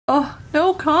Oh,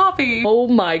 no coffee. Oh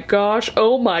my gosh,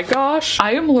 oh my gosh.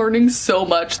 I am learning so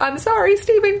much. I'm sorry,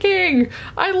 Stephen King.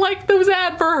 I like those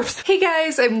adverbs. Hey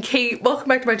guys, I'm Kate. Welcome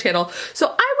back to my channel. So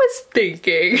I was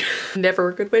thinking, never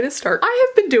a good way to start. I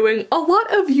have been doing a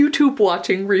lot of YouTube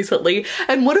watching recently,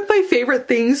 and one of my favorite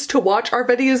things to watch are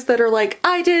videos that are like,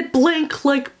 I did blank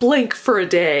like blank for a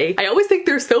day. I always think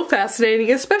they're so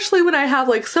fascinating, especially when I have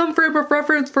like some frame of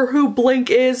reference for who blank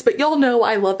is, but y'all know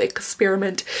I love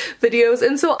experiment videos,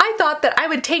 and so I thought that I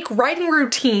would take writing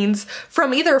routines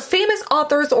from either famous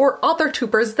authors or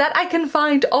authortubers that I can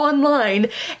find online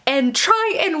and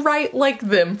try and write like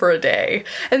them for a day.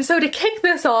 And so to kick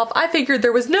this off, I figured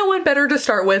there was no one better to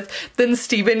start with than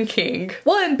Stephen King.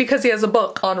 One, because he has a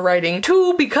book on writing.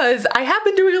 Two, because I have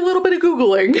been doing a little bit of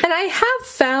Googling and I have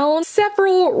found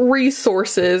several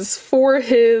resources for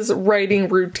his writing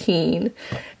routine.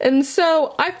 And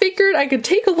so I figured I could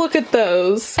take a look at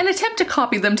those and attempt to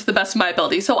copy them to the best of my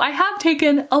ability. So I have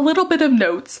taken a little bit of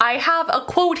notes. I have a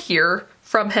quote here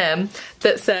from him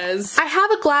that says, I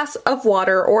have a glass of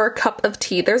water or a cup of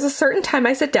tea. There's a certain time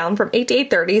I sit down from 8 to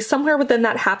 8:30, somewhere within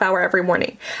that half hour every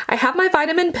morning. I have my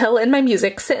vitamin pill and my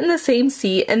music, sit in the same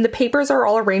seat, and the papers are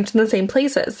all arranged in the same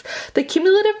places. The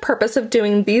cumulative purpose of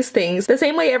doing these things the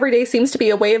same way every day seems to be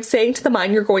a way of saying to the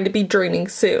mind you're going to be dreaming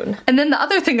soon. And then the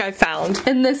other thing I found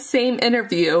in this same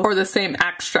interview, or the same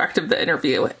extract of the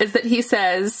interview, is that he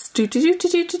says,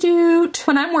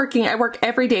 when I'm working, I work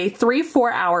every day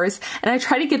 3-4 hours, and I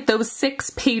try to get those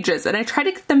 6 pages, and I try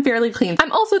to get them fairly clean.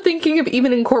 I'm also thinking of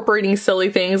even incorporating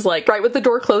silly things like write with the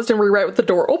door closed and rewrite with the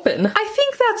door open. I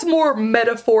think that's more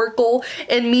metaphorical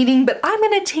in meaning, but I'm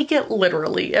gonna take it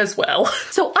literally as well.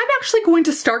 So I'm actually going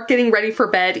to start getting ready for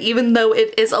bed, even though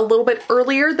it is a little bit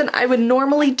earlier than I would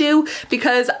normally do,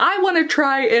 because I want to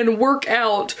try and work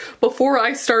out before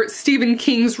I start Stephen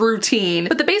King's routine.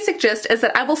 But the basic gist is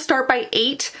that I will start by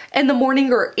 8 in the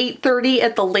morning or 8:30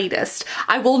 at the latest.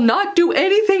 I will not do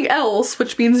anything else,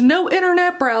 which means no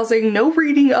internet browsing, no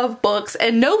reading of books,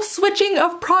 and no switching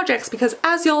of projects, because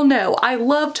as y'all know, I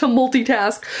love to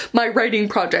multitask my writing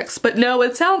projects. But no,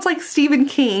 it sounds like Stephen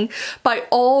King by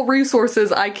all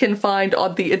resources I can find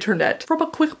on the internet from a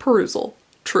quick perusal.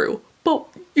 True. But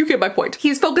you get my point.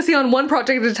 He's focusing on one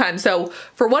project at a time, so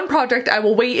for one project I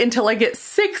will wait until I get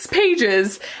 6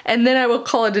 pages and then I will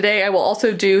call it a day. I will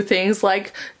also do things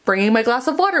like bringing my glass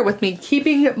of water with me,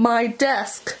 keeping my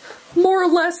desk more or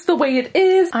less the way it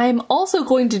is. I'm also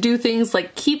going to do things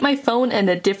like keep my phone in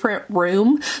a different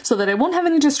room so that I won't have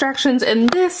any distractions, and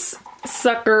this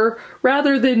sucker,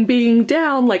 rather than being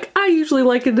down like I usually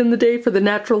like it in the day for the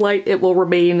natural light, it will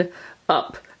remain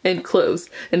up and closed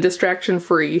and distraction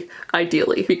free,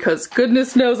 ideally, because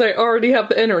goodness knows I already have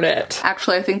the internet.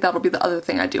 Actually, I think that'll be the other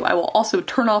thing I do. I will also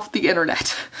turn off the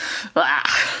internet.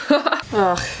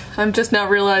 Ugh, I'm just now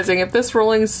realizing if this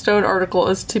Rolling Stone article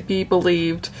is to be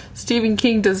believed, Stephen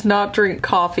King does not drink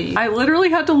coffee. I literally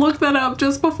had to look that up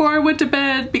just before I went to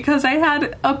bed because I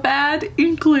had a bad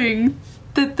inkling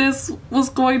that this was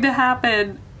going to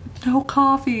happen. No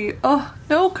coffee. Ugh,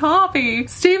 no coffee.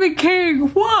 Stephen King,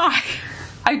 why?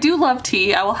 I do love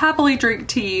tea. I will happily drink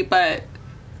tea, but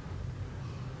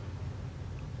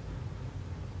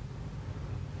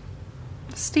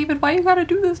Stephen, why you gotta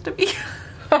do this to me?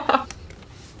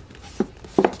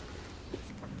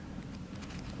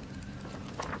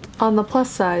 On the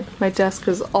plus side, my desk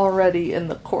is already in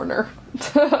the corner.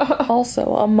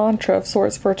 Also, a mantra of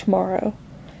sorts for tomorrow.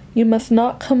 You must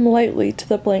not come lightly to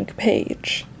the blank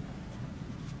page.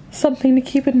 Something to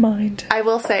keep in mind. I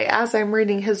will say, as I'm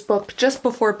reading his book just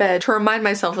before bed to remind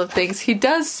myself of things, he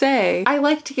does say, I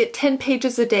like to get 10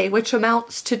 pages a day, which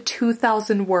amounts to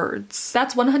 2,000 words.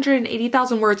 That's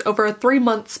 180,000 words over a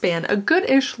 3-month span, a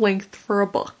good-ish length for a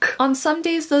book. On some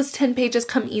days, those 10 pages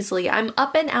come easily. I'm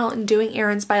up and out and doing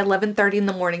errands by 11:30 in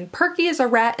the morning, perky as a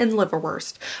rat in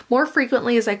liverwurst. More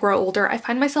frequently as I grow older, I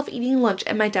find myself eating lunch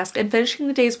at my desk and finishing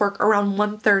the day's work around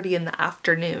 1:30 in the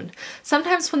afternoon.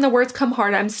 Sometimes when the words come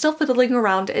hard, I'm still fiddling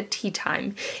around at tea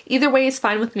time. Either way is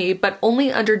fine with me, but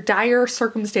only under dire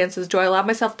circumstances do I allow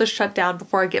myself to shut down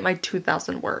before I get my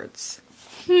 2,000 words.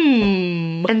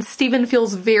 And Stephen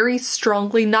feels very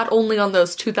strongly not only on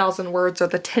those 2,000 words or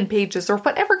the 10 pages or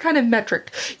whatever kind of metric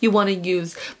you want to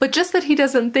use, but just that he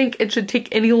doesn't think it should take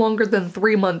any longer than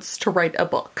 3 months to write a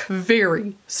book.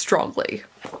 Very strongly.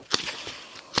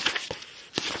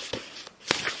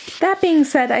 That being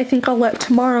said, I think I'll let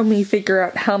tomorrow me figure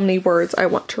out how many words I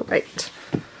want to write.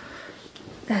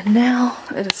 And now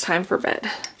it is time for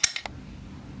bed.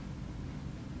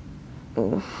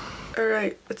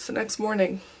 Alright, it's the next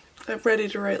morning. I'm ready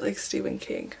to write like Stephen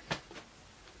King.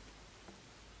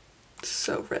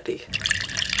 So ready.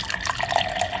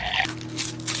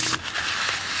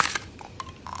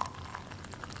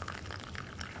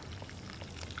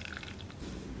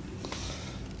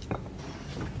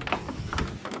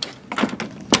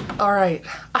 All right,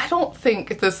 I don't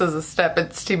think this is a step in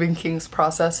Stephen King's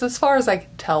process as far as I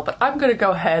can tell, but I'm gonna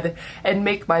go ahead and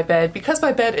make my bed because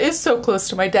my bed is so close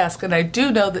to my desk, and I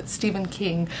do know that Stephen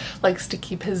King likes to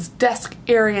keep his desk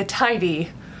area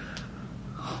tidy.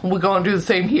 We're gonna do the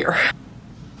same here.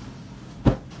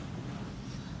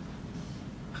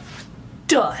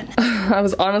 Done. I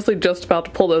was honestly just about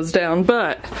to pull those down,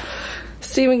 but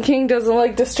Stephen King doesn't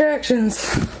like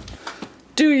distractions.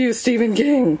 Do you, Stephen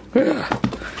King?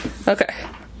 Okay.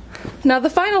 Now the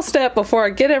final step before I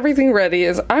get everything ready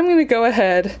is I'm gonna go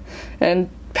ahead and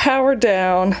power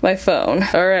down my phone.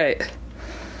 All right.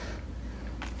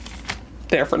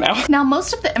 There for now. Now,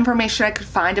 most of the information I could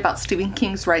find about Stephen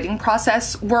King's writing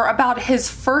process were about his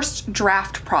first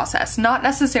draft process, not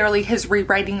necessarily his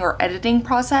rewriting or editing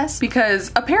process,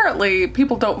 because apparently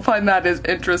people don't find that as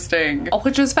interesting,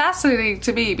 which is fascinating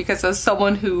to me because as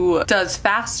someone who does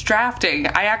fast drafting,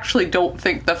 I actually don't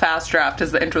think the fast draft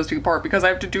is the interesting part because I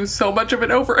have to do so much of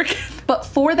it over again. But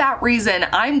for that reason,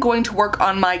 I'm going to work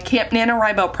on my Camp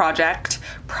NaNoWriMo project,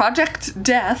 Project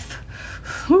Death.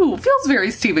 Ooh, feels very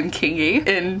Stephen King-y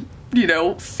in, you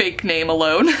know, fake name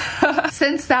alone.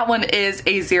 Since that one is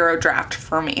a 0 draft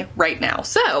for me right now.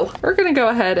 So we're gonna go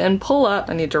ahead and pull up.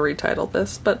 I need to retitle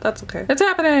this, but that's okay. It's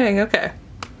happening, okay.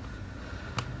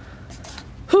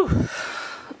 Whew.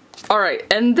 All right,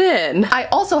 and then I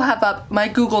also have up my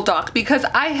Google Doc because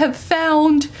I have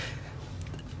found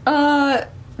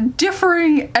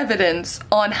differing evidence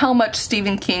on how much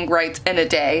Stephen King writes in a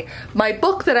day. My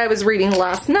book that I was reading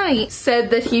last night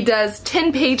said that he does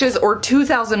 10 pages or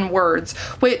 2,000 words,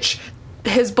 which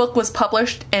his book was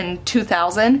published in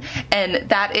 2000, and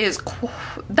that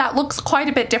looks quite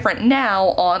a bit different now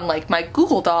on like my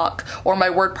Google Doc or my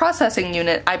word processing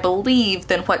unit, I believe,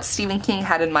 than what Stephen King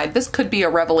had in mind. This could be a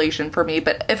revelation for me,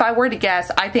 but if I were to guess,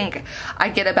 I think I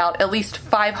get about at least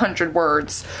 500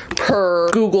 words per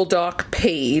Google Doc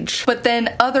page. But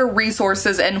then other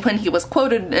resources, and when he was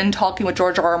quoted in Talking with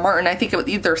George R.R. Martin, I think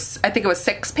it was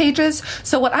 6 pages.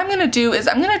 So what I'm gonna do is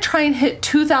I'm gonna try and hit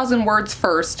 2,000 words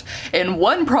first in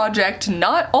one project,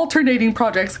 not alternating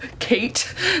projects,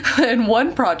 Kate, in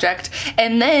one project,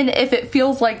 and then if it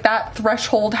feels like that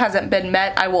threshold hasn't been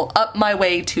met, I will up my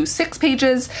way to 6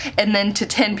 pages and then to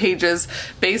 10 pages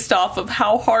based off of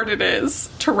how hard it is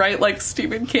to write like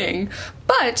Stephen King.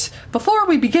 But before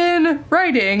we begin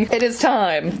writing, it is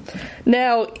time.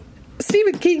 Now,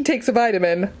 Stephen King takes a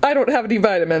vitamin. I don't have any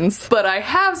vitamins, but I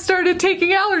have started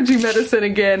taking allergy medicine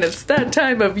again. It's that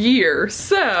time of year,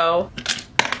 so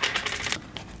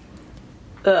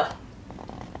ugh.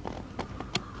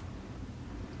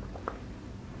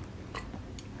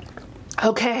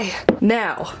 Okay,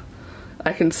 now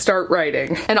I can start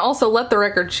writing. And also let the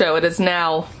record show it is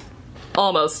now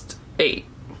almost 8.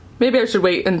 Maybe I should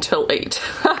wait until 8.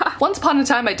 Once upon a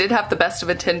time I did have the best of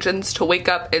intentions to wake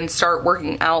up and start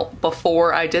working out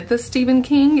before I did the Stephen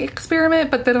King experiment,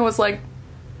 but then I was like,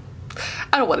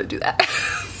 I don't want to do that.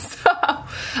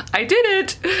 I did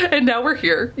it, and now we're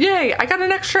here. Yay, I got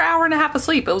an extra hour and a half of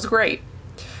sleep. It was great.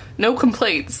 No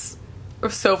complaints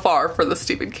so far for the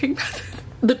Stephen King method.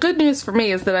 The good news for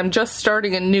me is that I'm just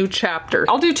starting a new chapter.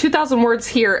 I'll do 2,000 words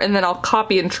here and then I'll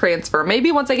copy and transfer.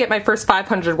 Maybe once I get my first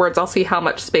 500 words, I'll see how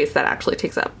much space that actually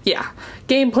takes up. Yeah,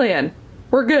 game plan.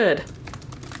 We're good.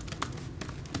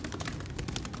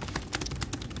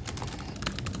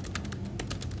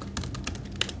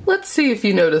 Let's see if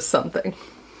you notice something.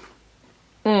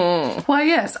 Why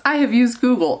yes, I have used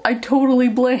Google. I totally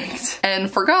blanked and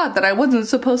forgot that I wasn't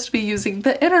supposed to be using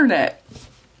the internet.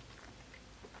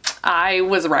 I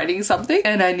was writing something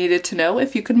and I needed to know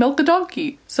if you could milk a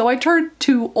donkey. So I turned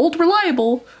to old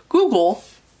reliable Google.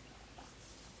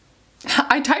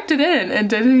 I typed it in and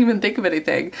didn't even think of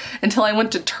anything until I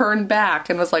went to turn back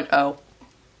and was like, oh.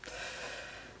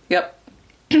 Yep.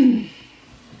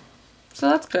 So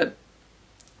that's good.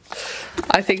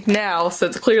 I think now,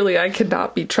 since clearly I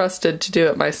cannot be trusted to do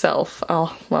it myself,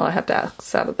 well, I have to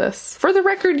X out of this. For the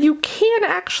record, you can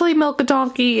actually milk a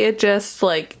donkey, it just,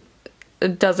 like,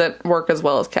 it doesn't work as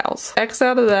well as cows. X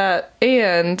out of that,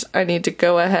 and I need to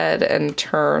go ahead and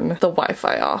turn the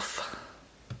Wi-Fi off.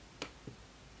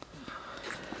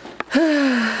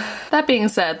 That being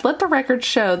said, let the record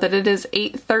show that it is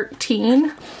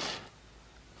 8:13.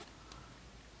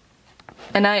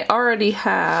 And I already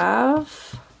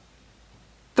have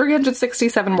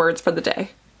 367 words for the day.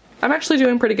 I'm actually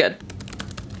doing pretty good.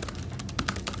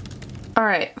 All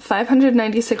right,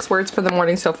 596 words for the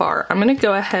morning so far. I'm gonna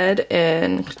go ahead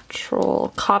and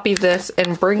copy this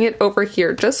and bring it over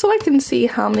here just so I can see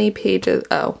how many pages.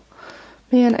 Oh,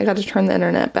 man, I gotta turn the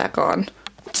internet back on.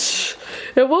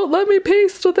 It won't let me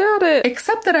paste without it.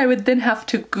 Except that I would then have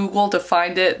to Google to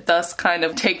find it, thus kind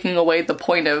of taking away the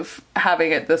point of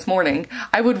having it this morning.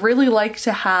 I would really like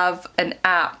to have an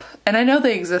app, and I know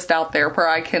they exist out there, where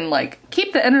I can like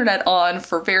keep the internet on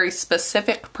for very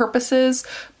specific purposes,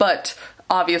 but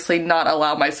obviously not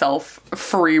allow myself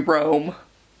free roam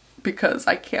because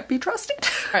I can't be trusted.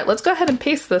 All right, let's go ahead and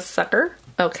paste this sucker.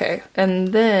 Okay, and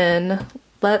then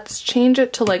let's change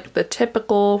it to like the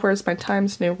typical, where's my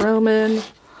Times New Roman?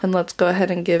 And let's go ahead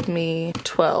and give me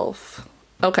 12.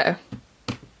 Okay.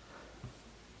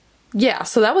 Yeah,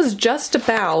 so that was just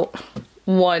about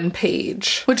 1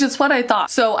 page, which is what I thought.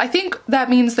 So I think that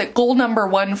means that goal number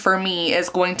 1 for me is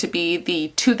going to be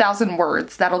the 2,000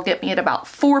 words. That'll get me at about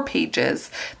 4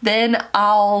 pages. Then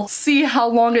I'll see how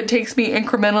long it takes me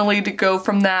incrementally to go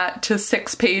from that to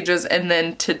 6 pages and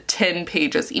then to 10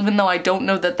 pages. Even though I don't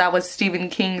know that that was Stephen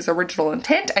King's original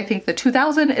intent, I think the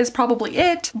 2,000 is probably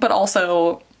it, but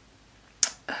also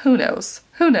who knows?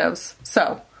 Who knows?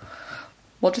 So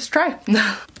we'll just try.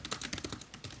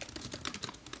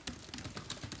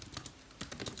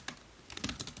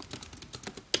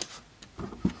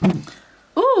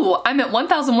 Ooh, I'm at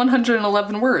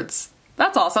 1,111 words.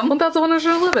 That's awesome.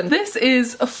 1,111. This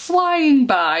is flying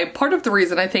by. Part of the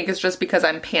reason I think is just because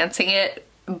I'm pantsing it,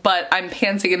 but I'm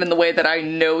pantsing it in the way that I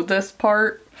know this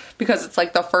part, because it's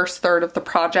like the first third of the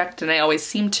project and I always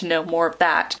seem to know more of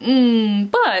that.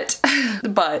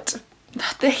 But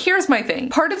here's my thing.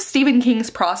 Part of Stephen King's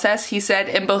process, he said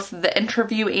in both the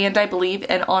interview and I believe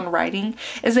in On Writing,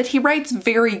 is that he writes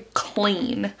very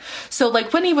clean. So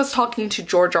like when he was talking to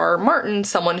George R.R. Martin,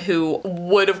 someone who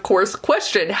would of course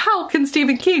question, how can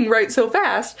Stephen King write so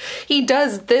fast? He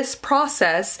does this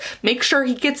process, make sure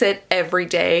he gets it every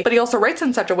day, but he also writes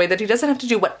in such a way that he doesn't have to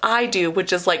do what I do,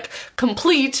 which is like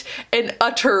complete and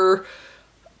utter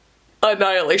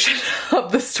annihilation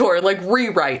of the story, like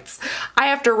rewrites. I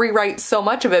have to rewrite so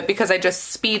much of it because I just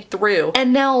speed through.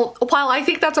 And now, while I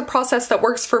think that's a process that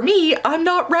works for me, I'm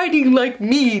not writing like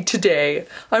me today.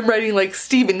 I'm writing like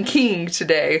Stephen King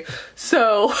today.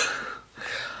 So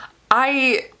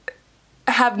I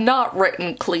have not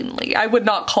written cleanly. I would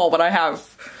not call what I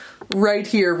have right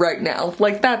here, right now.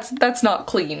 Like that's not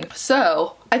clean.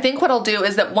 So I think what I'll do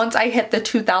is that once I hit the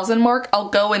 2,000 mark, I'll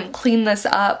go and clean this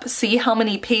up, see how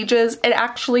many pages it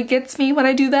actually gets me when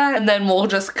I do that, and then we'll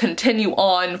just continue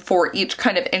on for each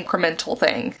kind of incremental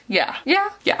thing. Yeah.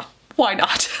 Why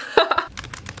not?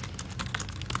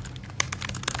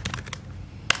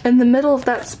 In the middle of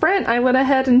that sprint, I went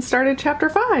ahead and started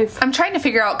chapter 5. I'm trying to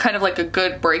figure out kind of like a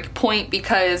good break point,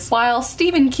 because while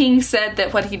Stephen King said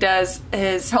that what he does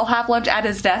is he'll have lunch at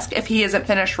his desk if he isn't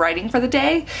finished writing for the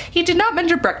day, he did not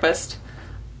mention breakfast.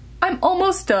 I'm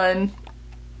almost done.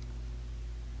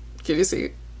 Can you see?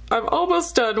 I'm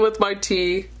almost done with my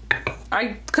tea.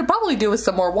 I could probably do with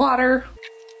some more water.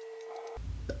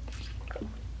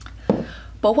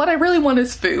 But what I really want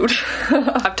is food.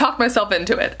 I've talked myself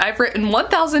into it. I've written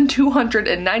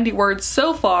 1,290 words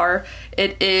so far.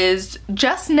 It is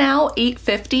just now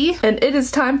 8:50, and it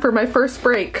is time for my first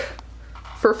break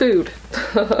for food.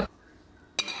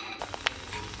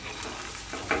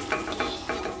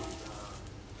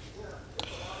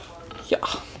 Yeah.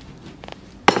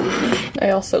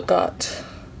 I also got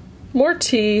more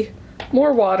tea,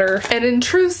 more water, and in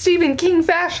true Stephen King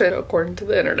fashion, according to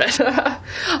the internet,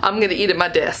 I'm gonna eat at my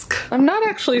desk. I'm not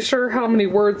actually sure how many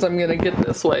words I'm gonna get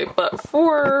this way, but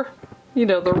for, you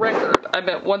know, the record, I'm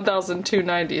at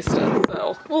 1,290 still,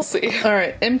 so we'll see. All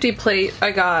right, empty plate.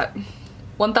 I got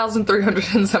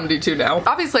 1,372 now.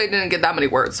 Obviously I didn't get that many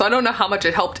words, so I don't know how much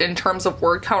it helped in terms of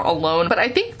word count alone, but I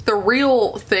think the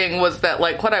real thing was that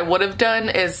like what I would have done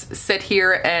is sit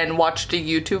here and watched a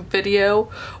YouTube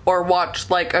video or watched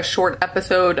like a short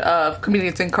episode of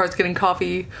Comedians in Cars Getting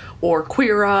Coffee or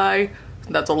Queer Eye.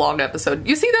 That's a long episode.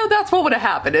 You see though, that's what would have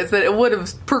happened, is that it would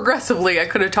have progressively, I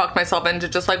could have talked myself into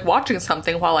just like watching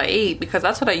something while I ate, because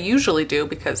that's what I usually do,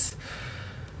 because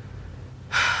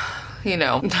you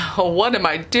know, what am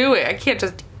I doing? I can't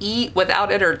just eat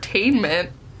without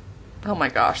entertainment. Oh my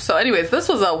gosh. So anyways, this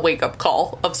was a wake-up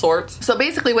call of sorts. So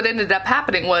basically what ended up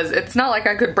happening was, it's not like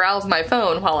I could browse my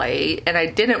phone while I ate, and I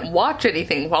didn't watch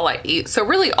anything while I ate. So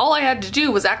really all I had to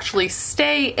do was actually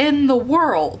stay in the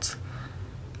world.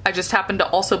 I just happened to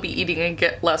also be eating and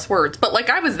get less words. But like,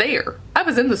 I was there. I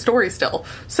was in the story still.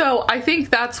 So I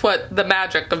think that's what the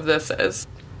magic of this is.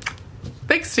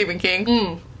 Thanks, Stephen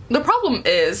King. The problem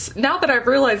is, now that I've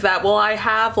realized that, will I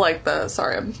have like the,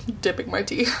 sorry, I'm dipping my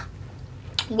tea.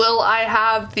 Will I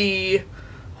have the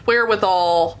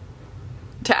wherewithal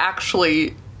to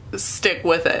actually stick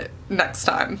with it next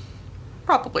time?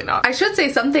 Probably not. I should say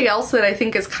something else that I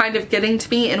think is kind of getting to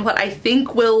me and what I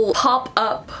think will pop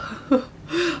up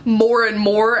more and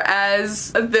more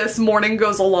as this morning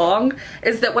goes along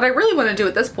is that what I really want to do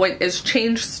at this point is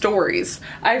change stories.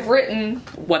 I've written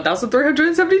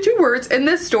 1,372 words in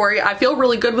this story. I feel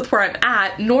really good with where I'm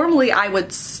at. Normally I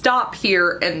would stop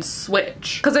here and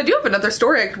switch because I do have another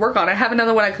story I could work on. I have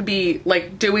another one I could be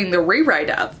like doing the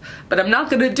rewrite of, but I'm not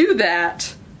gonna do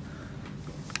that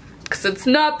because it's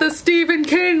not the Stephen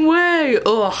King way.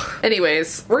 Ugh.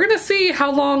 Anyways, we're gonna see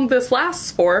how long this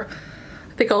lasts for.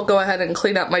 I think I'll go ahead and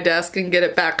clean up my desk and get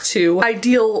it back to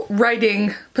ideal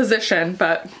writing position,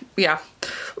 but yeah.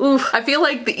 Ooh, I feel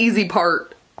like the easy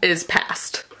part is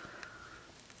past.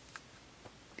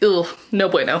 Ugh, no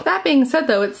bueno. That being said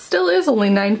though, it still is only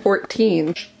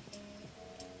 9:14.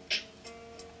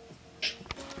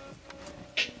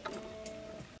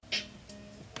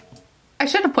 I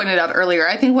should have pointed out earlier,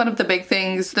 I think one of the big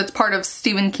things that's part of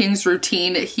Stephen King's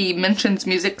routine, he mentions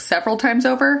music several times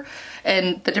over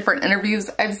in the different interviews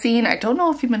I've seen. I don't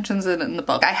know if he mentions it in the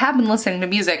book. I have been listening to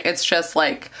music, it's just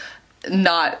like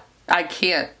not, I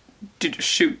can't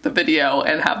shoot the video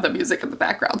and have the music in the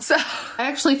background. So I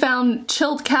actually found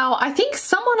Chilled Cow. I think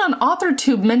someone on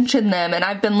authortube mentioned them and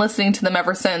I've been listening to them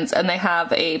ever since, and they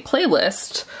have a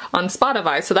playlist on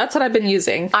Spotify, so that's what I've been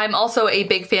using. I'm also a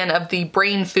big fan of the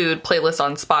Brain Food playlist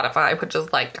on Spotify, which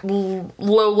is like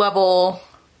low level,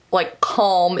 like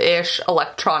calm-ish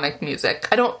electronic music.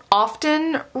 I don't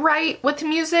often write with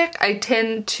music. I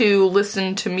tend to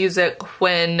listen to music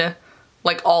when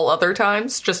like all other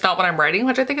times, just not when I'm writing,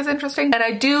 which I think is interesting. And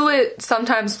I do it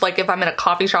sometimes, like if I'm in a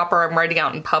coffee shop or I'm writing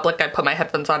out in public, I put my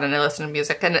headphones on and I listen to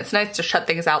music, and it's nice to shut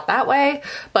things out that way.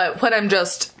 But when I'm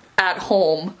just at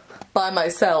home by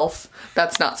myself,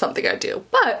 that's not something I do.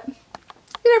 But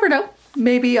you never know.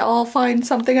 Maybe I'll find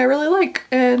something I really like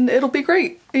and it'll be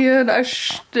great. And I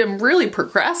am really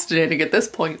procrastinating at this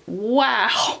point.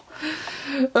 Wow.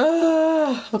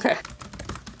 Okay.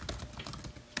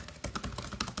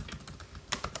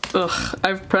 Ugh,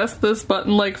 I've pressed this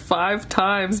button like 5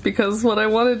 times because what I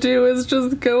want to do is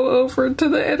just go over to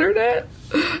the internet.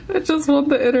 I just want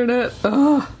the internet.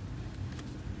 Ugh.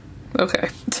 Okay.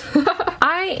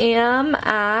 I am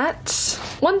at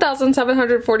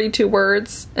 1,742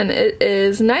 words and it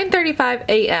is 9:35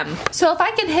 a.m. So if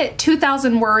I can hit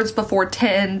 2,000 words before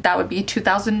 10, that would be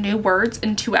 2,000 new words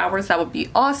in 2 hours. That would be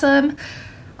awesome.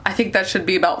 I think that should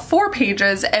be about 4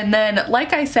 pages, and then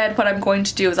like I said, what I'm going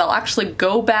to do is I'll actually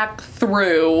go back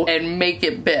through and make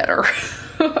it better.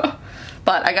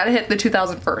 But I gotta hit the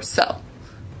 2,000 first, so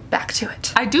back to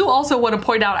it. I do also want to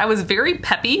point out I was very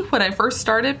peppy when I first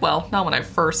started. Well, not when I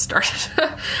first started.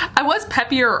 I was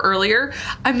peppier earlier.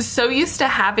 I'm so used to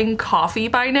having coffee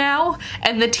by now,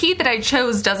 and the tea that I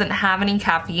chose doesn't have any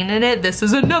caffeine in it. This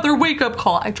is another wake-up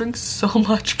call. I drink so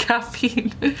much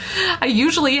caffeine. I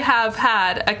usually have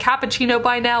had a cappuccino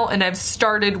by now, and I've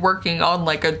started working on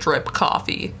like a drip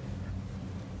coffee.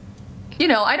 You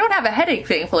know, I don't have a headache,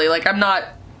 thankfully. Like I'm not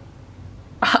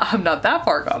that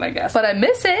far gone, I guess. But I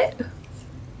miss it.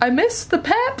 I miss the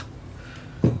pep.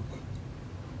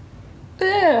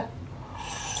 Yeah.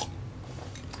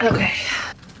 Okay.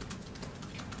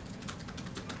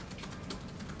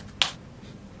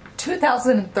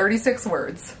 2,036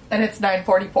 words, and it's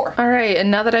 9:44. All right,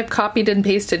 and now that I've copied and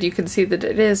pasted, you can see that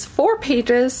it is 4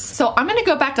 pages. So I'm gonna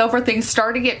go back over things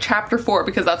starting at chapter 4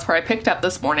 because that's where I picked up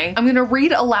this morning. I'm gonna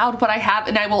read aloud what I have,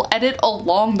 and I will edit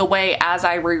along the way as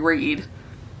I reread.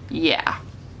 Yeah.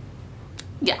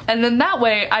 And then that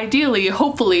way, ideally,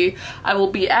 hopefully, I will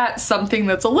be at something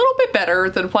that's a little bit better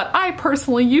than what I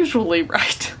personally usually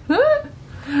write.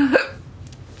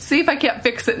 See if I can't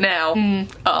fix it now.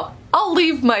 Oh, I'll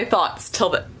leave my thoughts till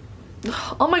the...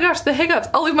 Oh my gosh, the hiccups.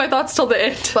 I'll leave my thoughts till the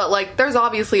end. But like, there's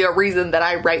obviously a reason that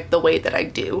I write the way that I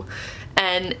do.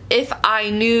 And if I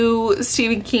knew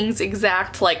Stephen King's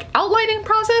exact like outlining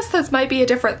process, this might be a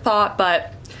different thought,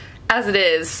 but as it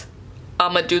is,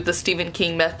 I'm gonna do the Stephen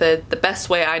King method the best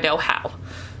way I know how.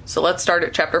 So let's start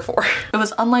at chapter 4. It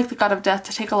was unlike the god of death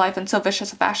to take a life in so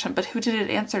vicious a fashion, but who did it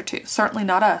answer to? Certainly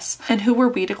not us. And who were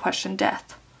we to question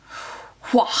death?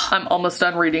 Whoa, I'm almost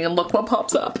done reading and look what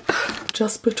pops up.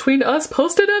 Just between us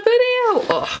posted a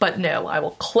video. Ugh. But no, I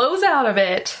will close out of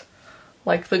it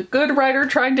like the good writer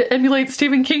trying to emulate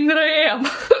Stephen King that I am.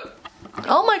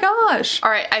 Oh my gosh.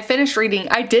 All right, I finished reading.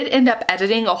 I did end up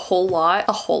editing a whole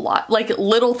lot, like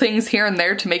little things here and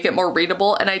there to make it more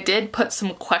readable. And I did put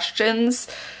some questions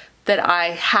that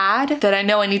I had that I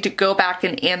know I need to go back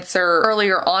and answer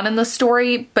earlier on in the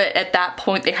story, but at that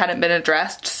point they hadn't been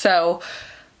addressed. So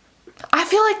I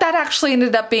feel like that actually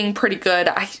ended up being pretty good.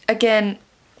 Again,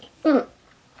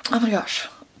 Oh my gosh.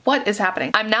 What is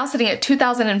happening? I'm now sitting at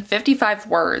 2,055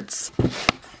 words.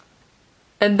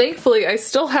 And thankfully I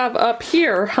still have up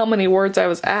here how many words I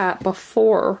was at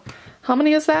before. How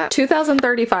many is that?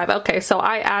 2,035. Okay, so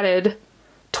I added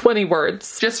 20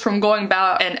 words just from going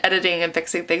about and editing and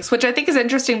fixing things, which I think is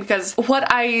interesting because what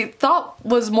I thought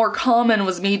was more common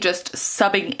was me just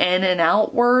subbing in and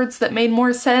out words that made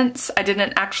more sense. I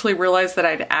didn't actually realize that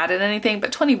I'd added anything,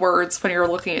 but 20 words when you're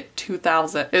looking at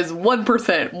 2,000 is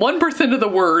 1%. 1% of the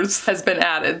words has been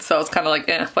added, so it's kind of like,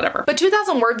 eh, whatever. But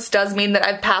 2,000 words does mean that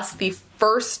I've passed the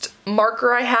first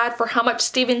marker I had for how much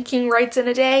Stephen King writes in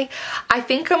a day. I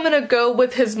think I'm gonna go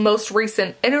with his most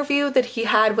recent interview that he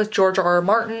had with George R.R.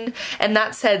 Martin, and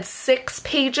that said 6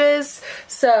 pages.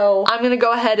 So I'm gonna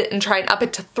go ahead and try and up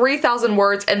it to 3,000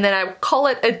 words, and then I will call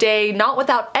it a day, not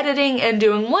without editing and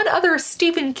doing one other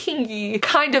Stephen King-y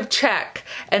kind of check,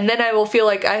 and then I will feel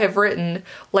like I have written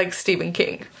like Stephen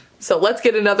King. So let's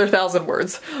get another 1,000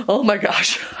 words. Oh my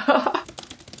gosh.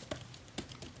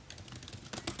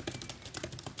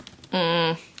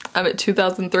 I'm at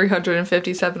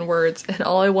 2,357 words, and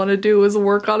all I want to do is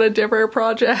work on a different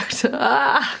project. It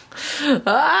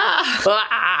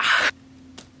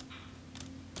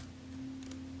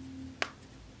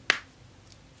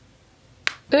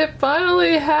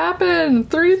finally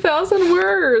happened! 3,000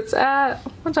 words at,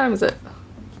 what time is it?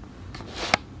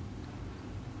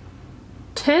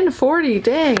 10:40,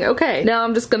 dang, okay. Now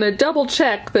I'm just gonna double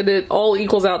check that it all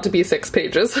equals out to be 6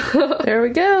 pages. There we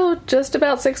go, just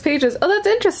about 6 pages. Oh, that's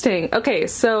interesting. Okay,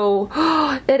 so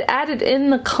it added in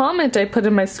the comment I put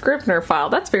in my Scrivener file.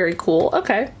 That's very cool,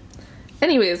 okay.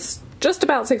 Anyways, just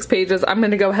about 6 pages. I'm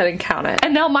gonna go ahead and count it.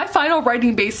 And now my final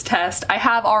writing based test, I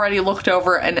have already looked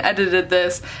over and edited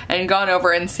this and gone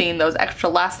over and seen those extra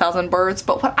last 1,000 words,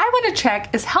 but what I wanna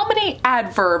check is how many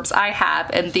adverbs I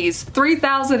have in these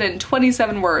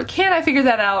 3,027 words. Can I figure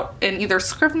that out in either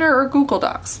Scrivener or Google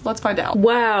Docs? Let's find out.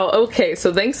 Wow, okay,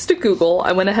 so thanks to Google,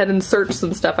 I went ahead and searched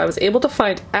some stuff. I was able to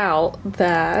find out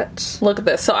that, look at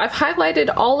this. So I've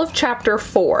highlighted all of chapter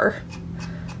 4.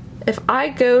 If I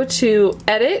go to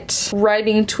Edit,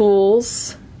 Writing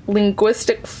Tools,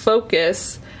 Linguistic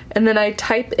Focus, and then I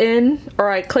type in,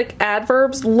 or I click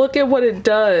adverbs, look at what it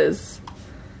does.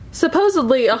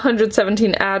 Supposedly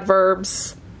 117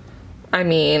 adverbs. I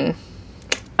mean,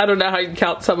 I don't know how you can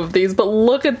count some of these, but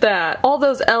look at that. All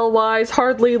those LYs,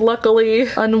 hardly, luckily,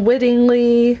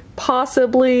 unwittingly,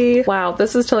 possibly. Wow,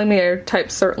 this is telling me I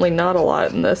typed certainly not a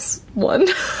lot in this one.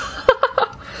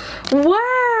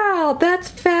 Wow, that's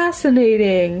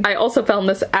fascinating. I also found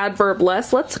this adverb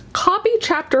less. Let's copy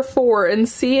chapter 4 and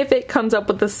see if it comes up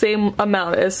with the same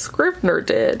amount as Scrivener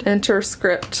did. Enter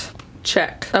script,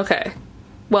 check. Okay.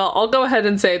 Well, I'll go ahead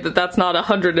and say that that's not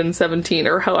 117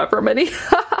 or however many.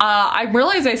 I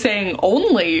realize I'm saying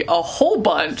only a whole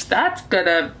bunch. That's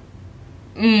gonna,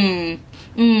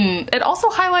 It also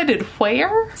highlighted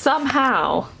where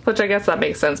somehow, which I guess that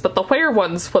makes sense, but the where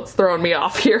one's what's throwing me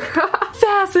off here.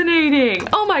 Fascinating.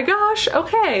 Oh my gosh.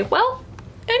 Okay, well,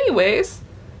 anyways,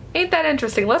 ain't that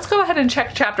interesting. Let's go ahead and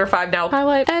check chapter 5 now.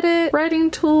 Highlight, edit,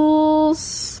 writing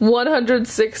tools,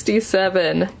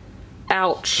 167.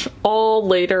 Ouch. All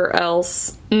later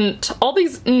else. All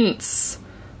these nts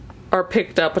are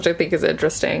picked up, which I think is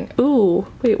interesting. Ooh,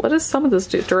 wait, what does some of this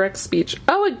do? Direct speech.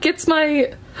 Oh, it gets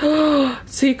my,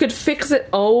 so you could fix it.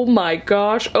 Oh my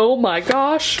gosh, oh my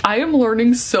gosh. I am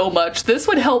learning so much. This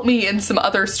would help me in some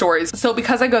other stories. So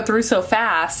because I go through so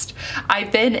fast, I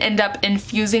then end up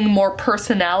infusing more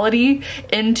personality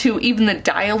into even the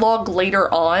dialogue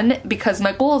later on, because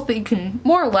my goal is that you can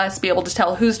more or less be able to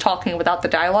tell who's talking without the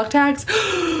dialogue tags.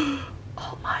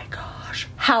 Oh my gosh.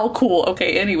 How cool.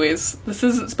 Okay, anyways, this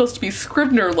isn't supposed to be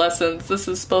Scrivener lessons. This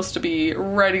is supposed to be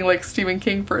writing like Stephen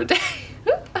King for a day.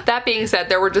 That being said,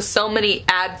 there were just so many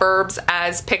adverbs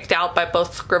as picked out by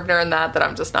both Scrivener and that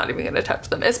I'm just not even gonna touch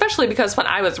them. Especially because when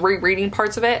I was rereading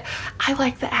parts of it, I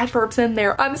like the adverbs in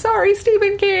there. I'm sorry,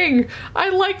 Stephen King. I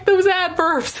like those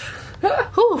adverbs.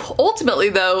 Whew. Ultimately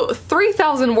though,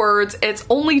 3,000 words, it's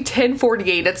only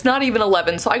 10:48, it's not even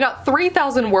 11, so I got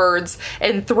 3,000 words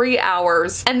in 3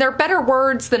 hours, and they're better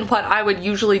words than what I would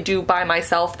usually do by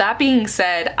myself. That being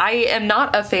said, I am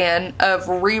not a fan of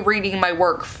rereading my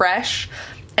work fresh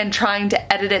and trying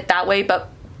to edit it that way,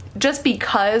 but just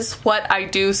because what I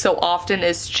do so often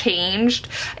is changed,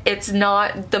 it's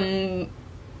not the,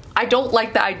 I don't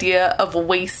like the idea of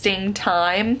wasting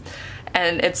time.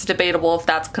 And it's debatable if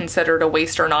that's considered a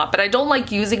waste or not, but I don't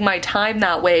like using my time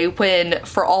that way when,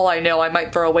 for all I know, I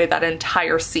might throw away that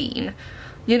entire scene,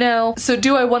 you know? So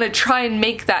do I want to try and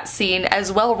make that scene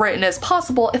as well written as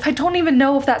possible if I don't even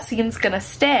know if that scene's gonna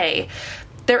stay?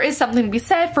 there is something to be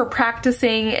said for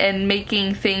practicing and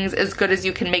making things as good as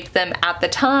you can make them at the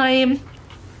time.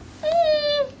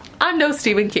 I'm no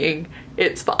Stephen King.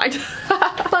 It's fine.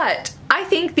 But I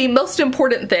think the most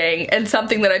important thing, and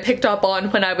something that I picked up on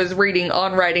when I was reading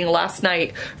On Writing last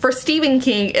night for Stephen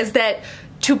King, is that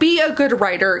to be a good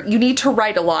writer, you need to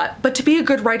write a lot, but to be a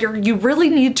good writer, you really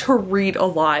need to read a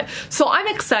lot. So I'm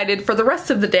excited for the rest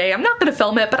of the day. I'm not gonna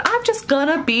film it, but I'm just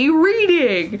gonna be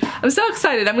reading. I'm so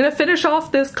excited. I'm gonna finish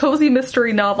off this cozy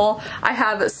mystery novel. I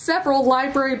have several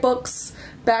library books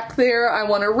back there I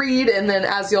want to read, and then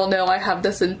as y'all know, I have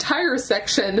this entire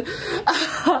section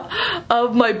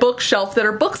of my bookshelf that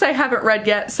are books I haven't read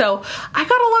yet, so I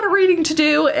got a lot of reading to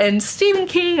do. And Stephen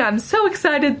King, I'm so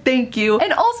excited. Thank you.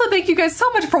 And also thank you guys so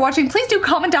much for watching. Please do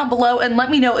comment down below and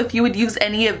let me know if you would use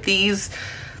any of these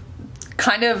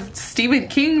kind of Stephen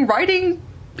King writing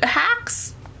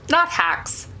hacks. Not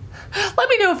hacks. Let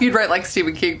me know if you'd write like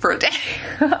Stephen King for a day.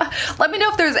 Let me know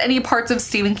if there's any parts of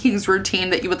Stephen King's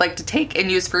routine that you would like to take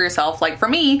and use for yourself. Like for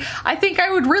me, I think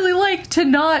I would really like to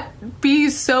not be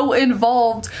so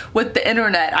involved with the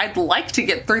internet. I'd like to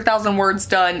get 3,000 words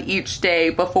done each day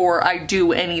before I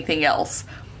do anything else.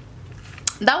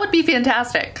 That would be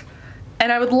fantastic.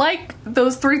 And I would like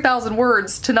those 3,000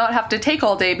 words to not have to take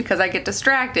all day because I get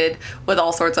distracted with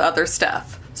all sorts of other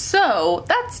stuff. So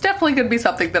that's definitely going to be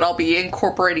something that I'll be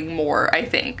incorporating more, I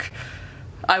think.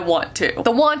 I want to.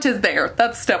 The want is there.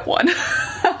 That's step one.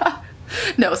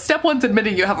 No, step one's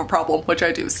admitting you have a problem, which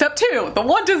I do. Step two, the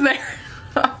want is there.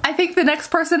 I think the next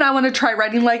person I want to try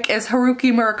writing like is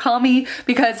Haruki Murakami,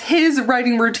 because his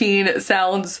writing routine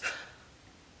sounds,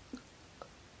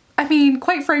 I mean,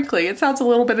 quite frankly, it sounds a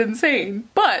little bit insane,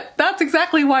 but that's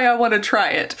exactly why I want to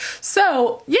try it.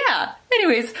 So yeah,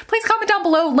 anyways, please comment down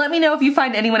below. Let me know if you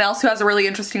find anyone else who has a really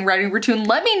interesting writing routine.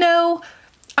 Let me know.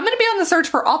 I'm gonna be on the search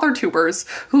for authortubers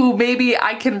who maybe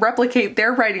I can replicate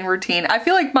their writing routine. I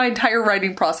feel like my entire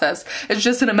writing process is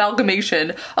just an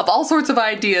amalgamation of all sorts of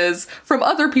ideas from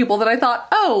other people that I thought,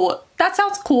 oh, that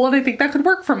sounds cool and I think that could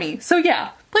work for me. So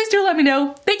yeah, please do let me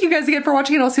know. Thank you guys again for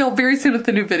watching, and I'll see y'all very soon with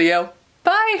a new video.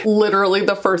 Bye. Literally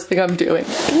the first thing I'm doing.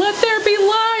 Let there be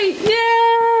light.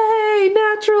 Yay!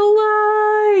 Natural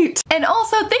light. And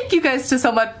also thank you guys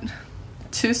so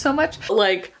much.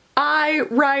 Like, I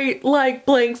write like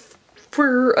blank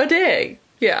for a day.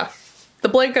 Yeah. The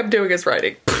blank I'm doing is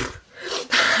writing.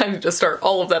 I need to start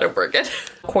all of that over again.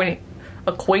 According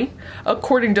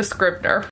to Scribner.